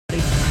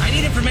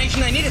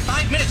information I needed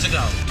 5 minutes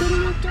ago.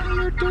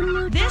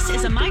 This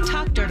is a My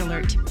Talk Dirt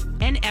Alert,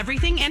 an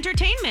everything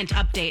entertainment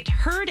update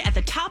heard at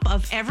the top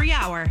of every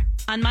hour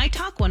on My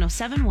Talk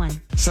 107.1.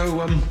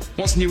 So,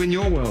 what's new in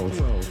your world?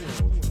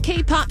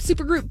 K-pop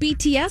supergroup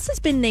BTS has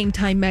been named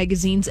Time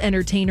Magazine's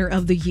Entertainer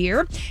of the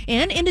Year.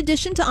 And in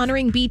addition to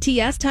honoring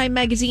BTS, Time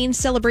Magazine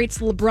celebrates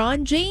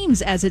LeBron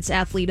James as its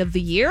Athlete of the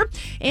Year.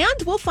 And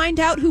we'll find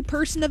out who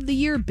Person of the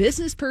Year,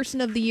 Business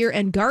Person of the Year,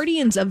 and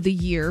Guardians of the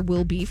Year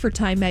will be for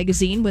Time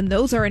Magazine when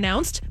those are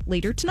announced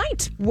later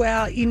tonight.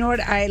 Well, you know what?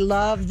 I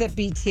love that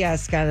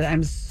BTS got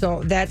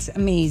it. That's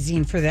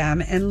amazing for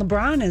them. And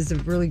LeBron is a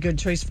really good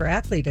choice for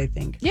athlete, I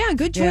think. Yeah,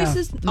 good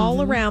choices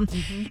all around.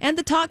 Mm-hmm. And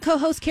the Talk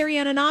co-host Carrie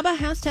Ananaba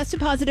has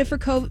tested positive for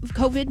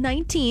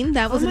COVID-19.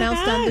 That was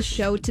announced on the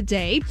show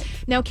today.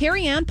 Now,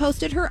 Carrie Ann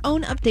posted her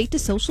own update to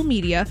social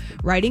media,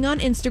 writing on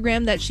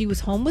Instagram that she was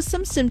home with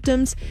some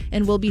symptoms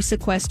and will be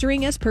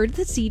sequestering as per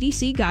the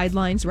CDC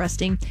guidelines,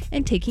 resting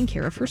and taking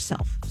care of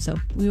herself. So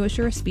we wish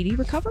her a speedy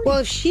recovery. Well,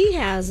 if she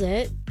has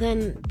it,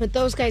 but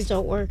those guys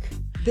don't work.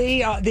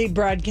 They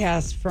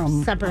broadcast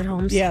from separate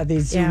homes. Yeah, they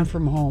Zoom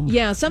from home.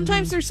 Yeah,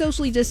 sometimes they're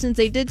socially distanced.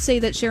 They did say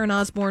that Sharon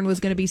Osbourne was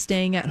going to be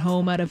staying at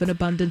home out of an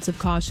abundance of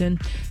caution.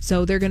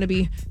 So they're going to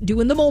be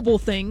doing the mobile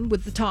thing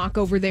with the Talk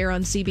over there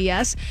on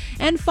CBS.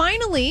 And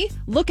finally,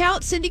 look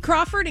out, Cindy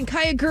Crawford and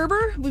Kaya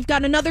Gerber. We've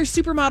got another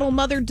supermodel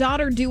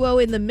mother-daughter duo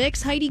in the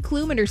mix. Heidi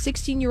Klum and her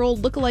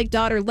 16-year-old lookalike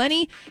daughter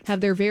Lenny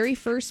have their very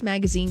first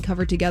magazine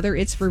cover together.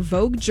 It's for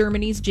Vogue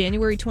Germany's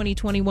January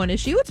 2021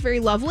 issue. It's very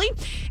lovely.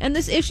 And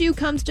this issue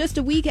comes just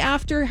a week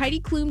after Heidi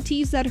Klum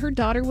teased that her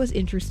daughter was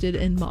interested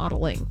in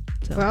modeling.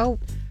 So, well,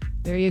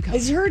 there you go.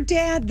 Is her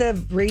dad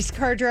the race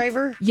car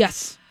driver?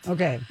 Yes.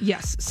 Okay.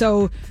 Yes.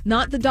 So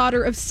not the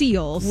daughter of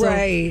Seal. So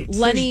right.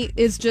 Lenny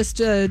is just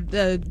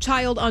a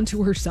child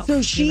unto herself.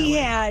 So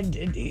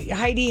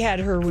Heidi had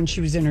her when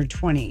she was in her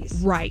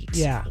 20s. Right.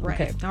 Yeah.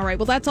 Right. Okay. All right.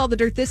 Well, that's all the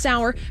dirt this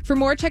hour. For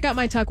more, check out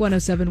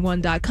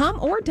mytalk1071.com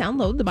or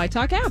download the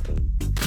MyTalk app.